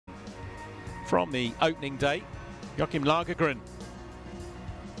from the opening day. Romain Langasque,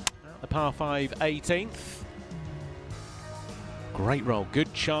 the par 5 18th. Great roll,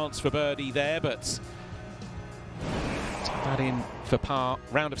 good chance for birdie there, but that in for par.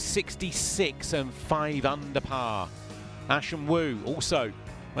 Round of 66 and 5 under par. Ashen Wu also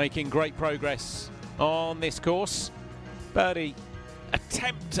making great progress on this course. Birdie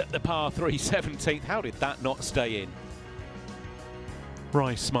attempt at the par 3 17th. How did that not stay in?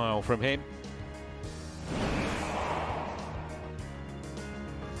 Wry smile from him.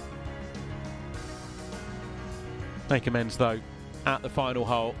 Make amends though at the final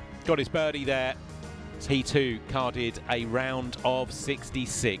hole. Got his birdie there. He too carded a round of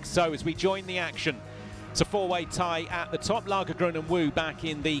 66. So as we join the action, it's a four-way tie at the top. Langasque and Wu back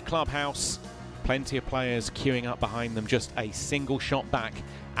in the clubhouse. Plenty of players queuing up behind them, just a single shot back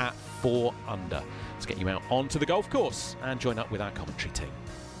at 4 under. Let's get you out onto the golf course and join up with our commentary team.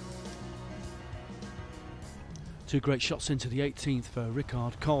 Two great shots into the 18th for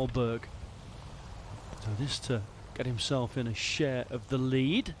Ricard Kohlberg. So this to get himself in a share of the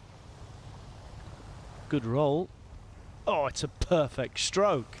lead. Good roll. Oh, it's a perfect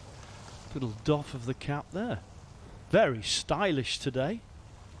stroke. Little doff of the cap there. Very stylish today.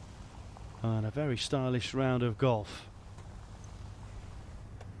 And a very stylish round of golf.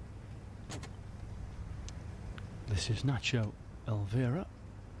 This is Nacho Elvira.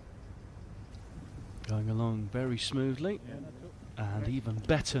 Going along very smoothly. And even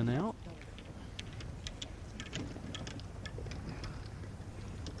better now.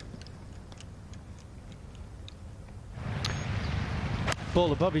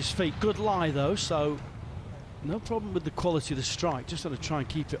 Ball above his feet, good lie though, so no problem with the quality of the strike, just got to try and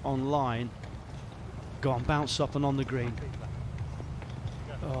keep it on line. Go on, bounce up and on the green.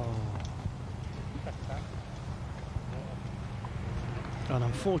 Oh. And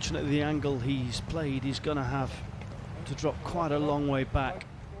unfortunately the angle he's played, he's going to have to drop quite a long way back.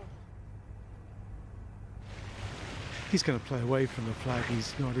 He's going to play away from the flag,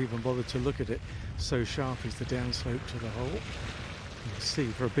 he's not even bothered to look at it. So sharp is the downslope to the hole. You can see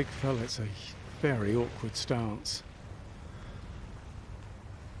for a big fella it's a very awkward stance.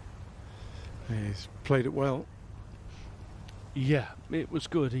 He's played it well. Yeah, it was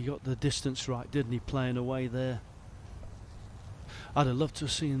good. He got the distance right, didn't he, playing away there. I'd have loved to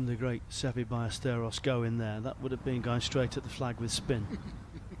have seen the great Seve Ballesteros go in there. That would have been going straight at the flag with spin.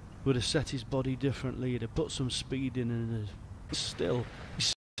 Would have set his body differently, he'd have put some speed in, and still,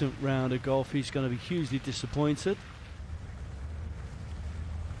 decent round of golf. He's going to be hugely disappointed.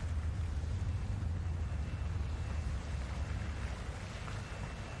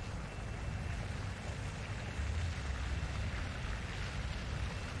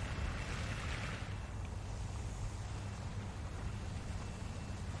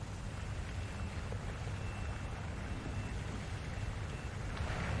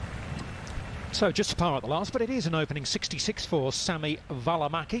 So just a par at the last, but it is an opening 66 for Sami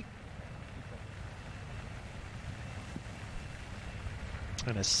Välimäki.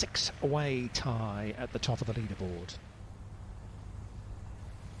 And a 6-way tie at the top of the leaderboard.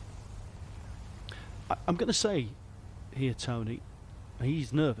 I'm going to say here, Tony,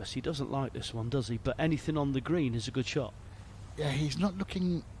 he's nervous. He doesn't like this one, does he? But anything on the green is a good shot. Yeah, he's not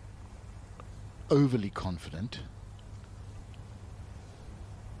looking overly confident.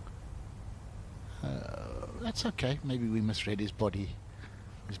 That's okay. Maybe we misread his body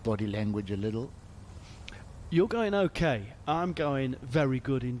language a little. You're going okay. I'm going very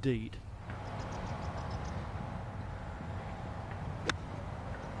good indeed.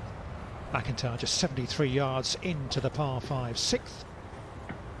 McIntyre just 73 yards into the par 5 6th.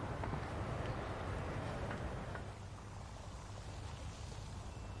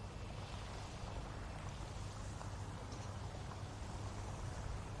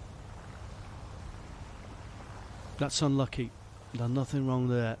 That's unlucky. Done nothing wrong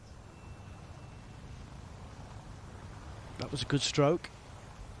there. That was a good stroke.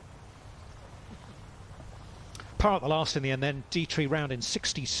 Par at the last in the end then. Dietrich round in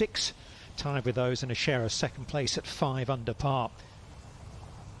 66. Tied with those in a share of second place at 5 under par.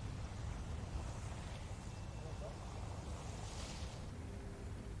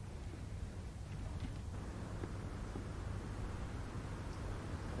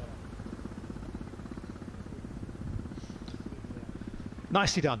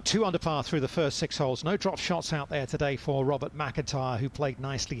 Nicely done. 2 under par through the first 6 holes. No drop shots out there today for Robert McIntyre, who played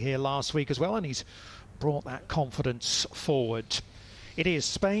nicely here last week as well, and he's brought that confidence forward. It is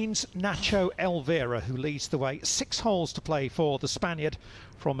Spain's Nacho Elvira who leads the way. 6 holes to play for the Spaniard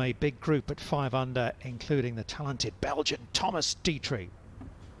from a big group at 5 under, including the talented Belgian Thomas Dietrich.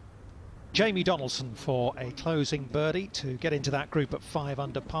 Jamie Donaldson for a closing birdie to get into that group at 5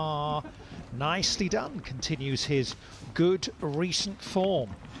 under par. Nicely done. Continues his good recent form.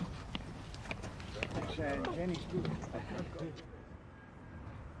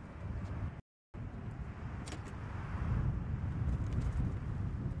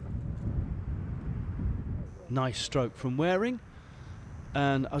 Nice stroke from Waring.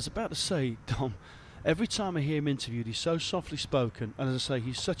 And I was about to say, Dom, every time I hear him interviewed, he's so softly spoken, and as I say,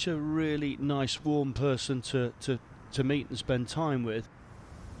 he's such a really nice, warm person to meet and spend time with.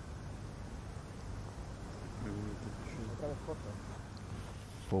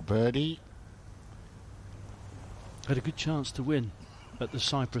 For birdie. Had a good chance to win at the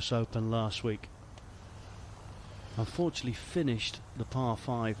Cyprus Open last week. Unfortunately finished the par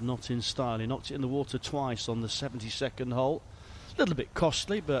 5 not in style. He knocked it in the water twice on the 72nd hole. A little bit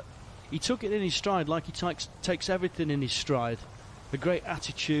costly, but he took it in his stride like he takes everything in his stride. A great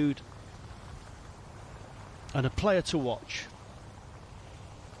attitude and a player to watch.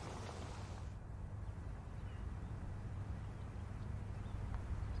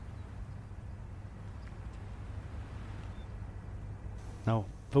 Now,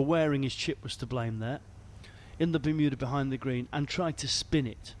 for Waring, his chip was to blame there. In the Bermuda behind the green and tried to spin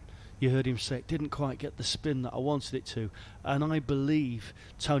it. You heard him say it didn't quite get the spin that I wanted it to. And I believe,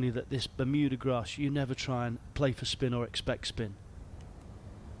 Tony, that this Bermuda grass, you never try and play for spin or expect spin.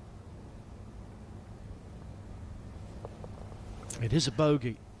 It is a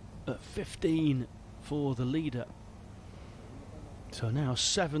bogey at 15 for the leader. So now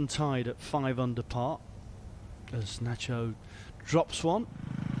 7 tied at 5 under par as Nacho drops one.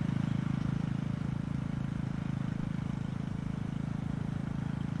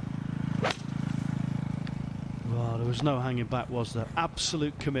 Well, there was no hanging back, was there?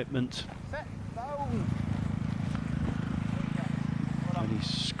 Absolute commitment. And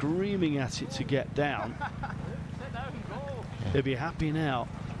he's screaming at it to get down. He'll be happy now.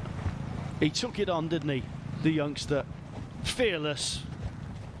 He took it on, didn't he? The youngster. Fearless.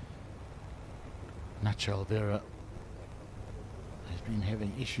 Nacho Alvera has been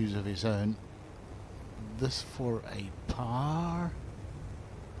having issues of his own. This for a par.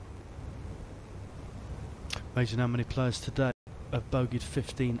 Imagine how many players today have bogeyed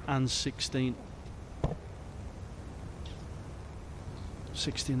 15 and 16.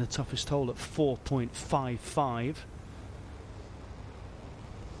 16 the toughest hole at 4.55.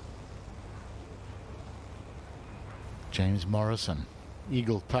 James Morrison,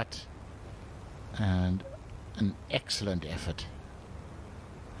 eagle putt, and an excellent effort.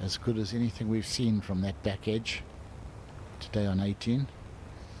 As good as anything we've seen from that back edge today on 18.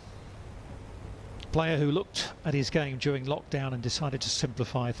 Player who looked at his game during lockdown and decided to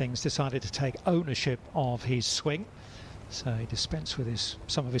simplify things, decided to take ownership of his swing. So he dispensed with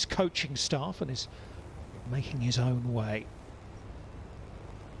some of his coaching staff and is making his own way.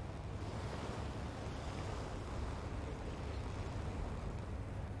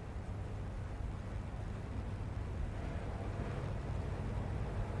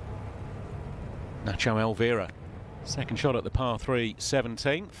 Nacho Alvera, second shot at the par 3,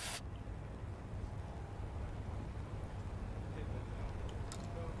 17th.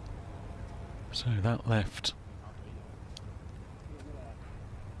 So that left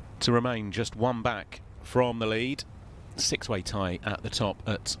to remain just one back from the lead. 6-way tie at the top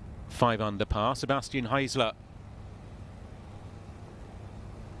at 5 under par. Sebastian Heisler.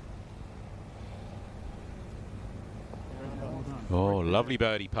 Oh, lovely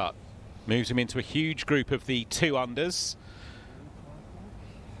birdie putt. Moves him into a huge group of the 2 unders.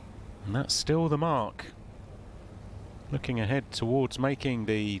 And that's still the mark. Looking ahead towards making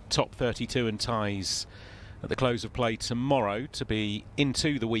the top 32 and ties at the close of play tomorrow to be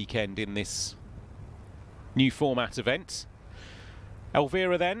into the weekend in this new format event.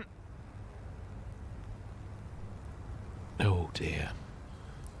 Alvera then. Oh dear.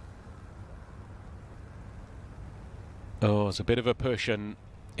 Oh, it's a bit of a push and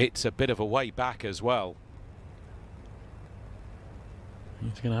it's a bit of a way back as well.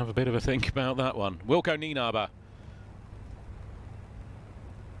 He's going to have a bit of a think about that one. Wilco Nienaber.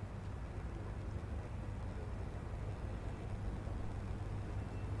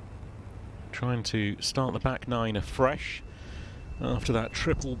 Trying to start the back 9 afresh after that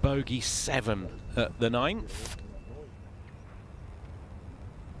triple bogey 7 at the 9th.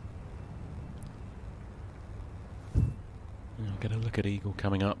 I'll get a look at eagle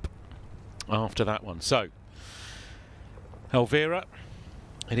coming up after that one. So, Alvera,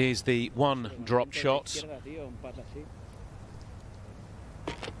 it is the 1 drop shot.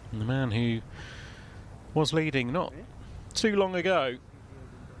 And the man who was leading not too long ago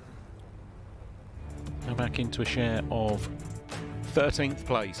Now back into a share of 13th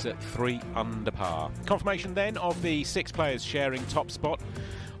place at 3 under par. Confirmation then of the 6 players sharing top spot,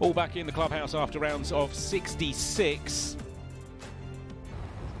 all back in the clubhouse after rounds of 66.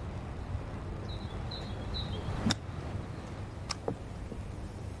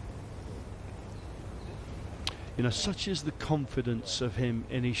 You know, such is the confidence of him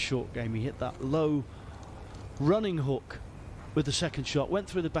in his short game. He hit that low running hook with the second shot, went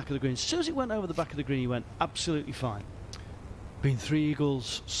through the back of the green. As soon as it went over the back of the green, he went absolutely fine. Been 3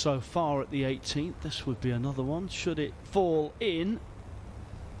 eagles so far at the 18th. This would be another one. Should it fall in,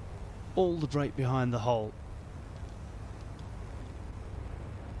 all the break behind the hole.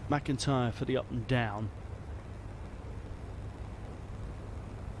 McIntyre for the up and down.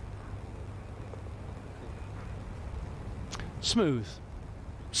 Smooth,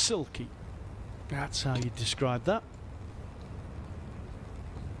 silky. That's how you describe that.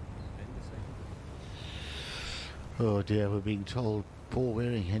 Oh dear, we're being told Paul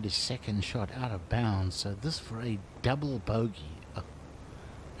Waring had his second shot out of bounds, so this for a double bogey. Oh,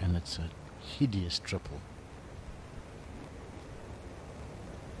 and it's a hideous triple.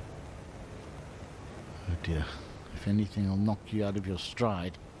 Oh dear, if anything will knock you out of your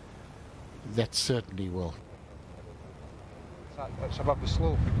stride, that certainly will. It's above the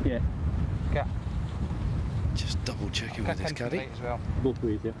slope. Yeah. Okay. Just double checking with this caddy. As well. Both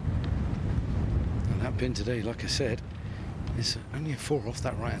ways, yeah. And that pin today, like I said, is only a 4 off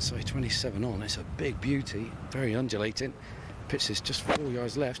that right hand side, 27 on. It's a big beauty, very undulating. Pitch is just 4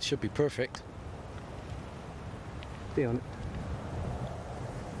 yards left, should be perfect. Stay on it.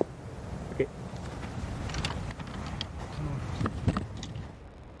 Okay.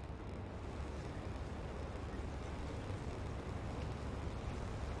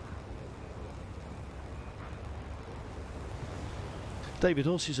 David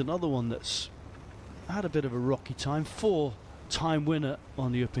Horsey's another one that's had a bit of a rocky time. 4-time winner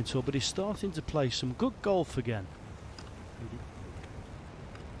on the European Tour, but he's starting to play some good golf again.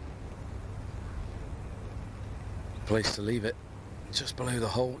 Place to leave it, just below the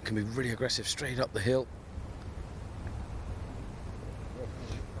hole. It can be really aggressive straight up the hill.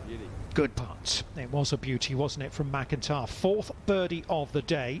 Good putt. It was a beauty, wasn't it, from McIntyre? 4th birdie of the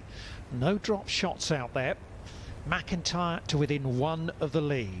day. No drop shots out there. McIntyre to within 1 of the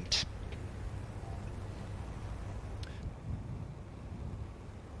lead.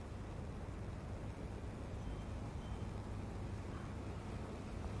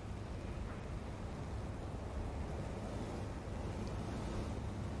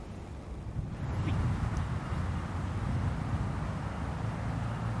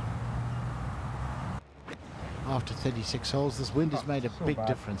 After 36 holes, this wind has made a big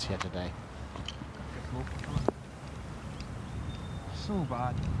difference here today. So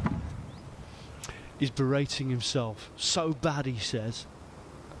bad. He's berating himself. So bad, he says.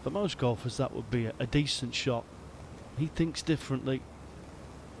 For most golfers, that would be a decent shot. He thinks differently.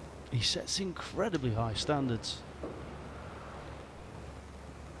 He sets incredibly high standards.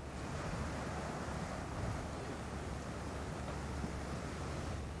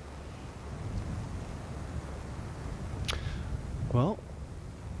 Well,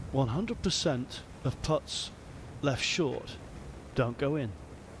 100% of putts left short don't go in.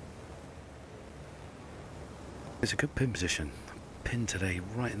 It's a good pin position. Pin today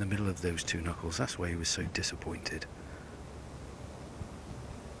right in the middle of those 2 knuckles. That's why he was so disappointed.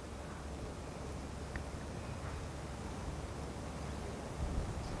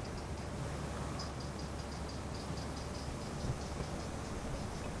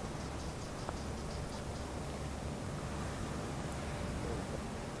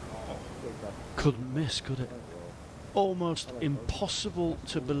 Couldn't miss, could it? Almost impossible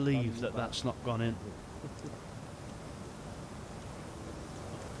to believe that that's not gone in.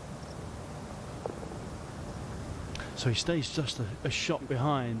 So he stays just a shot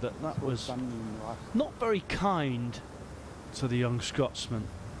behind, but that was not very kind to the young Scotsman.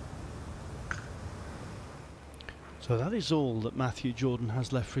 So that is all that Matthew Jordan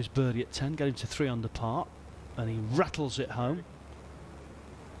has left for his birdie at 10, getting to 3 under par, and he rattles it home.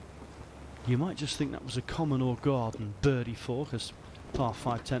 You might just think that was a common or garden birdie 4, because par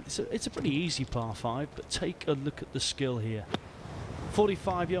 5 10. It's a pretty easy par 5, but take a look at the skill here.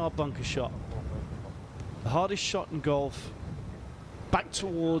 45-yard bunker shot. The hardest shot in golf. Back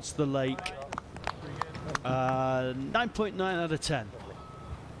towards the lake. 9.9 out of 10.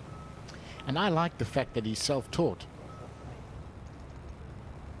 And I like the fact that he's self-taught.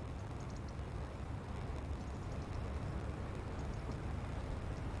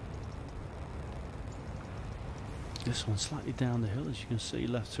 This one slightly down the hill, as you can see,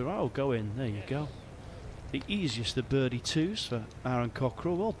 left to right. Oh, go in. There you go. the easiest of birdie twos for Aaron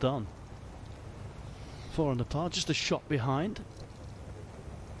Cockrell. Well done. 4 under par, just a shot behind.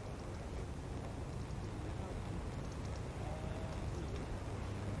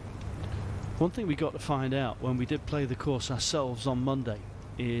 One thing we got to find out when we did play the course ourselves on Monday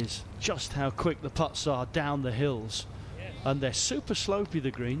is just how quick the putts are down the hills. And they're super slopey,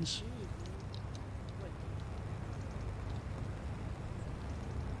 the greens.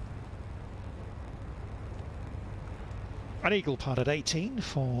 An eagle putt at 18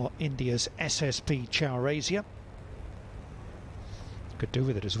 for India's SSP Chaurasia. Could do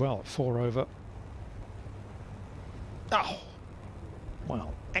with it as well at 4 over. Oh,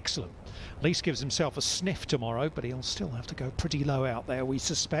 well, excellent. At least gives himself a sniff tomorrow, but he'll still have to go pretty low out there, we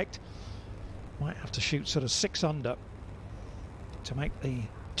suspect. Might have to shoot sort of 6 under to make the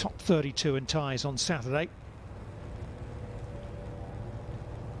top 32 in ties on Saturday.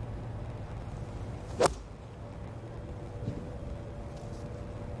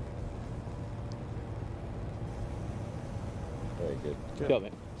 Very good. Got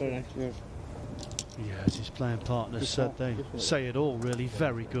it. Very nice. Yeah. Yeah, as his playing partners said, they say it all really.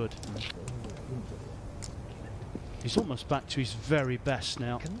 Very good. He's almost back to his very best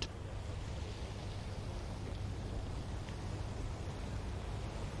now.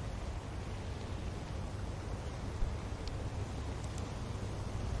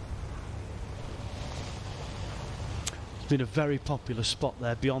 It's been a very popular spot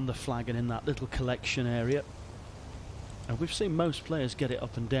there beyond the flag and in that little collection area. And we've seen most players get it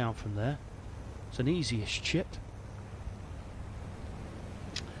up and down from there. It's an easy-ish chip.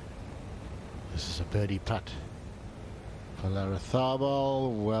 This is a birdie putt for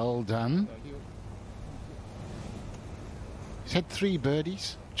Larratharbal. Well done. He's had 3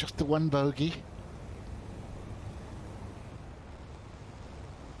 birdies, just the 1 bogey.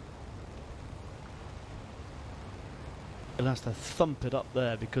 He'll have to thump it up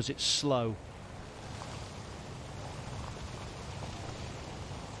there because it's slow.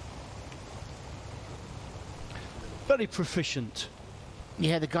 Very proficient.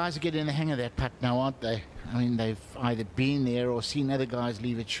 Yeah, the guys are getting the hang of that putt now, aren't they? I mean, they've either been there or seen other guys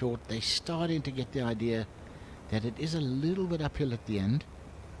leave it short. They're starting to get the idea that it is a little bit uphill at the end.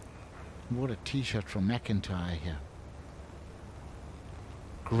 What a tee shot from McIntyre here.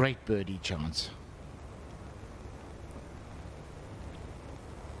 Great birdie chance.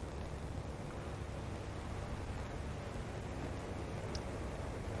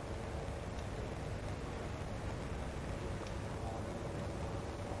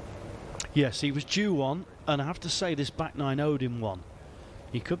 Yes, he was due one, and I have to say this back 9 owed him one.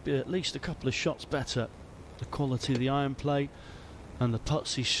 He could be at least a couple of shots better. The quality of the iron play and the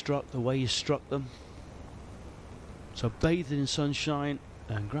putts he struck, the way he struck them. So bathed in sunshine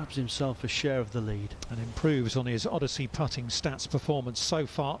and grabs himself a share of the lead. And improves on his Odyssey putting stats performance so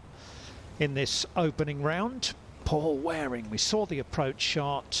far in this opening round. Paul Waring, we saw the approach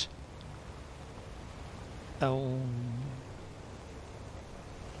shot. Oh.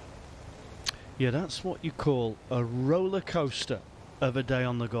 Yeah, that's what you call a roller coaster of a day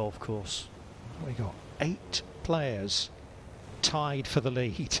on the golf course. We got 8 players tied for the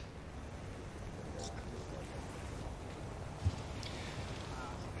lead.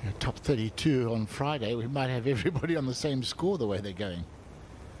 Top 32 on Friday, we might have everybody on the same score the way they're going.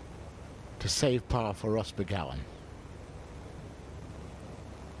 To save par for Ross McGowan.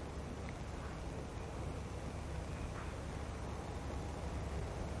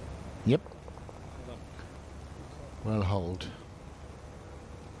 Yep. Well hold.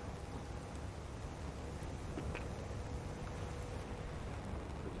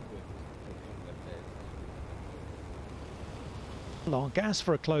 Langasque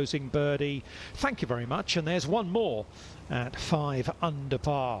for a closing birdie. Thank you very much. And there's one more at 5 under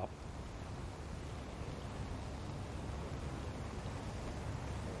par.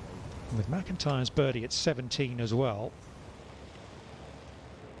 With McIntyre's birdie at 17 as well.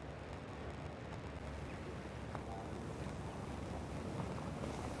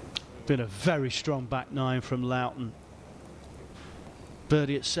 Been a very strong back 9 from Loughton.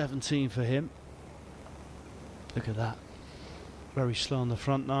 Birdie at 17 for him. Look at that. Very slow on the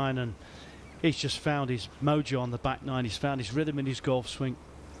front 9, and he's just found his mojo on the back 9. He's found his rhythm in his golf swing.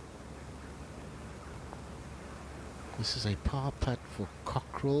 This is a par putt for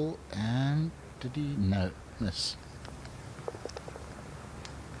Cockrell, and did he? No, miss.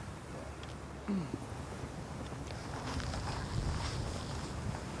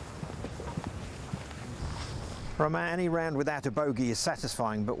 Romain, any round without a bogey is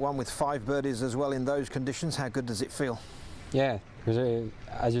satisfying, but one with 5 birdies as well in those conditions, how good does it feel? Yeah,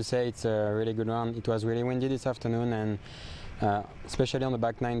 as you say, it's a really good round. It was really windy this afternoon, and especially on the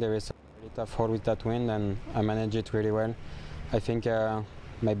back nine, there is a really tough hole with that wind, and I managed it really well. I think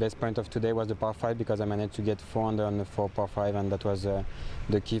my best point of today was the par 5 because I managed to get 4 under on the 4 par 5, and that was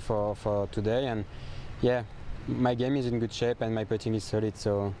the key for today. And yeah, my game is in good shape and my putting is solid,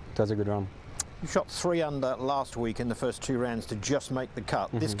 so it was a good round. You shot 3 under last week in the first 2 rounds to just make the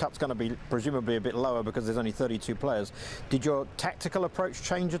cut. This cut's going to be presumably a bit lower because there's only 32 players. Did your tactical approach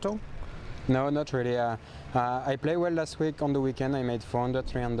change at all? No, not really. I played well last week. On the weekend I made 4 under,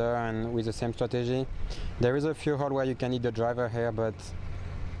 3 under, and with the same strategy. There is a few holes where you can hit the driver here, but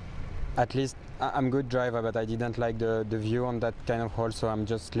at least I'm good driver, but I didn't like the view on that kind of hole, so I'm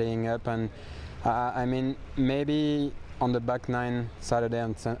just laying up. And I mean, maybe on the back nine Saturday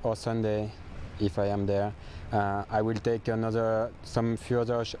or Sunday, if I am there, I will take some few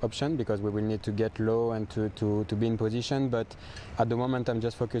other options because we will need to get low and to be in position. But at the moment, I'm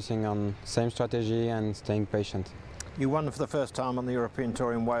just focusing on same strategy and staying patient. You won for the first time on the European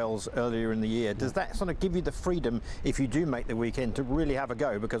Tour in Wales earlier in the year. Does that sort of give you the freedom, if you do make the weekend, to really have a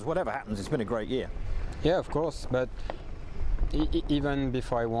go? Because whatever happens, it's been a great year. Yeah, of course. But even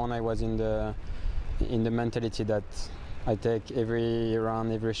before I won, I was in the mentality that I take every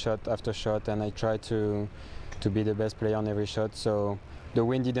round, every shot after shot, and I try to be the best player on every shot. So the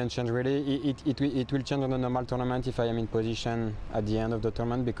wind didn't change really. It will change on a normal tournament if I am in position at the end of the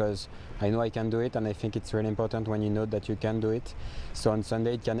tournament, because I know I can do it, and I think it's really important when you know that you can do it. So on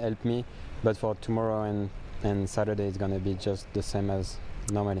Sunday it can help me, but for tomorrow and Saturday it's going to be just the same as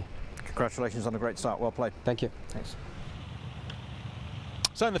normally. Congratulations on a great start. Well played. Thank you. Thanks.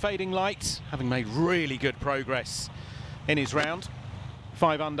 So in the fading light, having made really good progress in his round,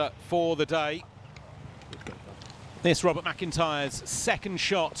 5 under for the day. This Robert McIntyre's second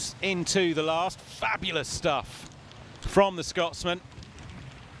shot into the last. Fabulous stuff from the Scotsman.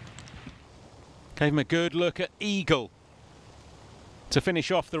 Gave him a good look at eagle to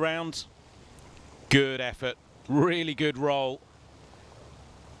finish off the round. Good effort, really good roll.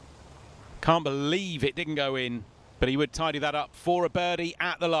 Can't believe it didn't go in, but he would tidy that up for a birdie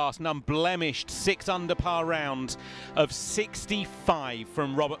at the last. An unblemished 6 under par round of 65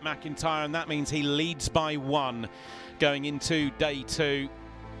 from Robert McIntyre, and that means he leads by 1 going into day 2.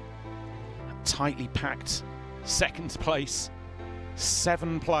 Tightly packed second place.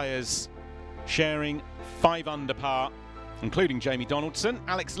 7 players sharing 5 under par, including Jamie Donaldson.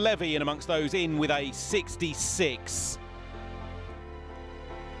 Alex Levy in amongst those in with a 66.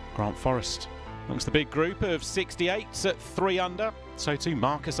 Grant Forrest amongst the big group of 68s at 3 under. So too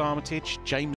Marcus Armitage, James